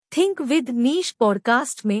Think with niche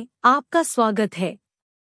podcast में आपका स्वागत है।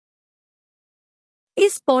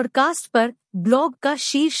 इस पॉडकास्ट पर ब्लॉग का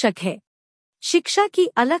शीर्षक है शिक्षा की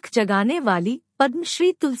अलख जगाने वाली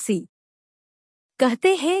पद्मश्री तुलसी।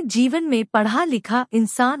 कहते हैं जीवन में पढ़ा लिखा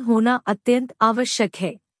इंसान होना अत्यंत आवश्यक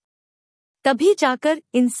है, तभी जाकर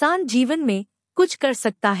इंसान जीवन में कुछ कर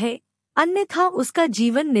सकता है, अन्यथा उसका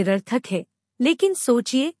जीवन निरर्थक है। लेकिन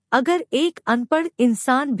सोचिए, अगर एक अनपढ़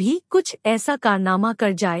इंसान भी कुछ ऐसा कारनामा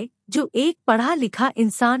कर जाए जो एक पढ़ा लिखा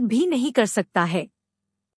इंसान भी नहीं कर सकता है।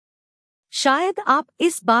 शायद आप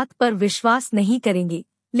इस बात पर विश्वास नहीं करेंगे,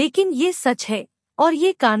 लेकिन ये सच है और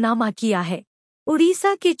ये कारनामा किया है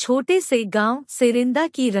उड़ीसा के छोटे से गांव सेरिंदा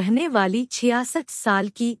की रहने वाली 66 साल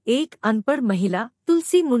की एक अनपढ़ महिला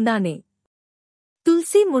तुलसी मुंडा ने।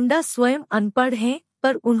 तुलसी मुंडा स्वयं अनपढ़ हैं,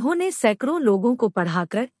 पर उन्होंने सैकड़ों लोगों को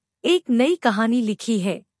पढ़ाकर एक नई कहानी लिखी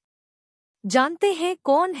है। जानते हैं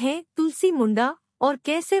कौन है तुलसी मुंडा और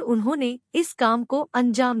कैसे उन्होंने इस काम को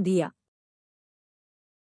अंजाम दिया।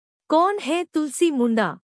 कौन है तुलसी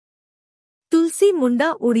मुंडा? तुलसी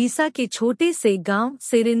मुंडा उड़ीसा के छोटे से गांव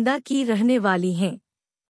सेरिंदा की रहने वाली हैं।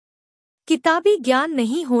 किताबी ज्ञान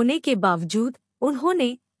नहीं होने के बावजूद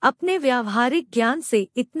उन्होंने अपने व्यावहारिक ज्ञान से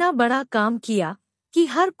इतना बड़ा काम किया कि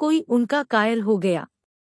हर कोई उनका कायल हो गया।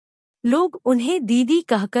 लोग उन्हें दीदी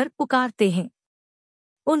कहकर पुकारते हैं।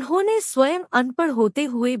 उन्होंने स्वयं अनपढ़ होते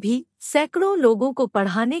हुए भी सैकड़ों लोगों को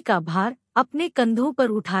पढ़ाने का भार अपने कंधों पर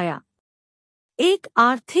उठाया। एक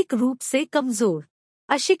आर्थिक रूप से कमजोर,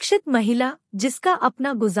 अशिक्षित महिला जिसका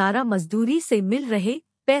अपना गुजारा मजदूरी से मिल रहे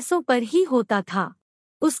पैसों पर ही होता था,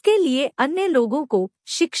 उसके लिए अन्य लोगों को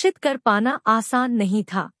शिक्षित कर पाना आसान नहीं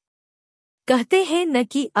था। कहते हैं न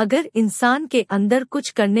कि अगर इंसान के अंदर कुछ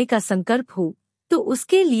करने का संकल्प हो तो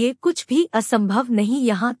उसके लिए कुछ भी असंभव नहीं,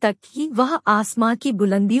 यहाँ तक कि वह आसमां की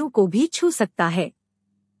बुलंदियों को भी छू सकता है।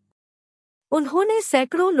 उन्होंने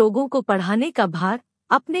सैकड़ों लोगों को पढ़ाने का भार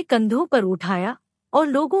अपने कंधों पर उठाया और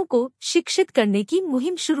लोगों को शिक्षित करने की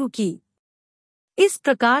मुहिम शुरू की। इस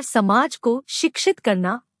प्रकार समाज को शिक्षित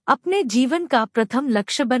करना अपने जीवन का प्रथम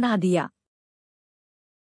लक्ष्य बना दिया।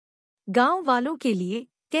 गांव वालों के लिए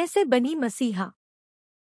कैसे बनी मसीहा?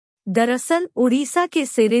 दरअसल उड़ीसा के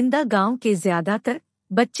सेरिंदा गांव के ज्यादातर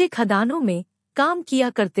बच्चे खदानों में काम किया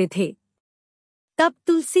करते थे। तब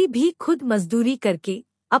तुलसी भी खुद मजदूरी करके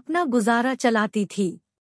अपना गुजारा चलाती थी।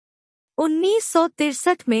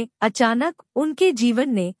 1963 में अचानक उनके जीवन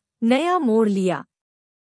ने नया मोड़ लिया।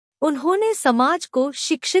 उन्होंने समाज को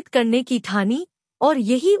शिक्षित करने की ठानी और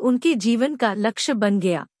यही उनके जीवन का लक्ष्य बन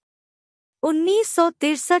गया।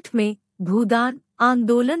 1963 में भूदान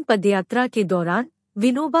आंदोलन पदयात्रा के दौरान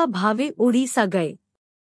विनोबा भावे उड़ीसा गए।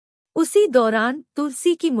 उसी दौरान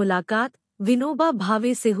तुलसी की मुलाकात विनोबा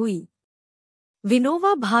भावे से हुई।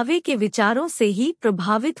 विनोबा भावे के विचारों से ही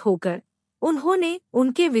प्रभावित होकर उन्होंने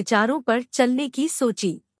उनके विचारों पर चलने की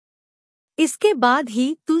सोची। इसके बाद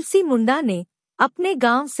ही तुलसी मुंडा ने अपने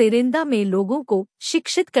गांव सेरिंदा में लोगों को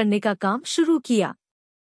शिक्षित करने का काम शुरू किया।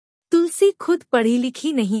 तुलसी खुद पढ़ी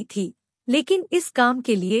लिखी नहीं थी, लेकिन इस काम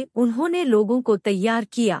के लिए उन्होंने लोगों को तैयार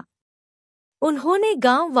किया। उन्होंने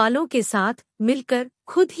गांव वालों के साथ मिलकर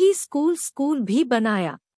खुद ही स्कूल भी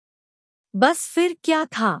बनाया। बस फिर क्या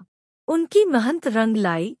था, उनकी मेहनत रंग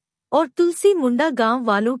लाई और तुलसी मुंडा गांव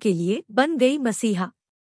वालों के लिए बन गई मसीहा।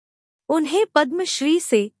 उन्हें पद्म श्री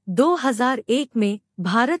से 2001 में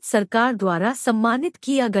भारत सरकार द्वारा सम्मानित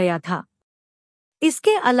किया गया था।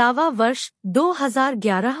 इसके अलावा वर्ष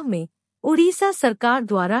 2011 में उड़ीसा सरकार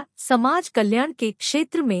द्वारा समाज कल्याण के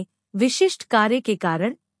क्षेत्र में विशिष्ट कार्य के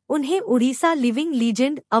कारण उन्हें उड़ीसा लिविंग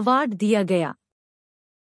लीजेंड अवार्ड दिया गया।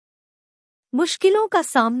 मुश्किलों का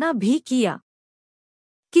सामना भी किया।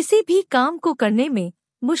 किसी भी काम को करने में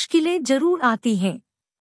मुश्किलें जरूर आती हैं।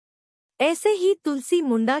 ऐसे ही तुलसी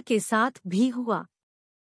मुंडा के साथ भी हुआ।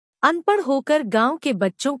 अनपढ़ होकर गांव के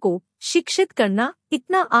बच्चों को शिक्षित करना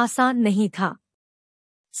इतना आसान नहीं था।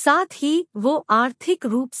 साथ ही वो आर्थिक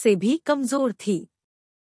रूप से भी कमजोर थी।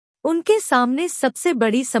 उनके सामने सबसे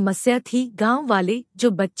बड़ी समस्या थी गांव वाले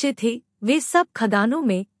जो बच्चे थे वे सब खदानों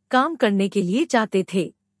में काम करने के लिए जाते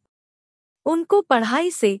थे। उनको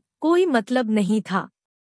पढ़ाई से कोई मतलब नहीं था।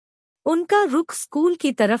 उनका रुख स्कूल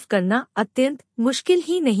की तरफ करना अत्यंत मुश्किल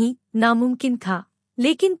ही नहीं नामुमकिन था,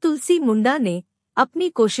 लेकिन तुलसी मुंडा ने अपनी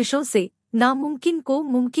कोशिशों से नामुमकिन को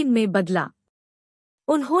मुमकिन में बदला।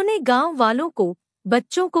 उन्होंने गांव वालों को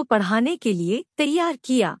बच्चों को पढ़ाने के लिए तैयार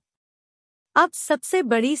किया। अब सबसे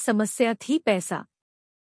बड़ी समस्या थी पैसा।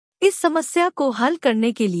 इस समस्या को हल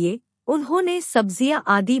करने के लिए उन्होंने सब्जियां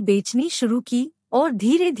आदि बेचनी शुरू की और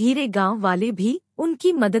धीरे धीरे गांव वाले भी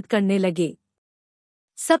उनकी मदद करने लगे।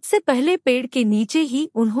 सबसे पहले पेड़ के नीचे ही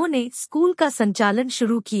उन्होंने स्कूल का संचालन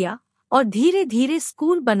शुरू किया और धीरे धीरे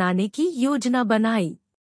स्कूल बनाने की योजना बनाई।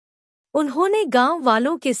 उन्होंने गांव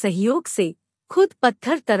वालों के सहयोग से खुद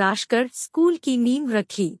पत्थर तराशकर स्कूल की नींव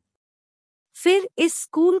रखी। फिर इस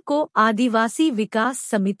स्कूल को आदिवासी विकास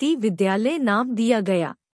समिति विद्यालय नाम दिया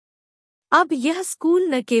गया। अब यह स्कूल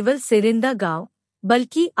न केवल सिरिंदा गांव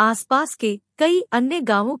बल्कि आसपास के कई अन्य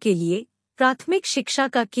गांवों के लिए प्राथमिक शिक्षा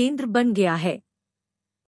का केंद्र बन गया है।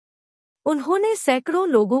 उन्होंने सैकड़ों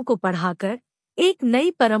लोगों को पढ़ाकर एक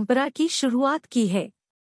नई परंपरा की शुरुआत की है।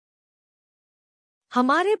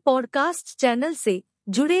 हमारे पॉडकास्ट चैनल से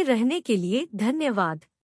जुड़े रहने के लिए धन्यवाद।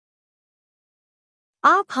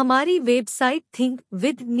 आप हमारी वेबसाइट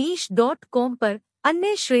thinkwithniche.com पर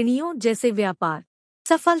अन्य श्रेणियों जैसे व्यापार,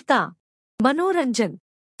 सफलता, मनोरंजन,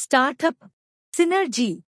 स्टार्टअप,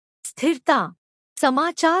 सिनर्जी, स्थिरता,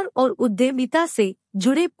 समाचार और उद्यमिता से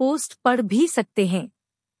जुड़े पोस्ट पढ़ भी सकते हैं।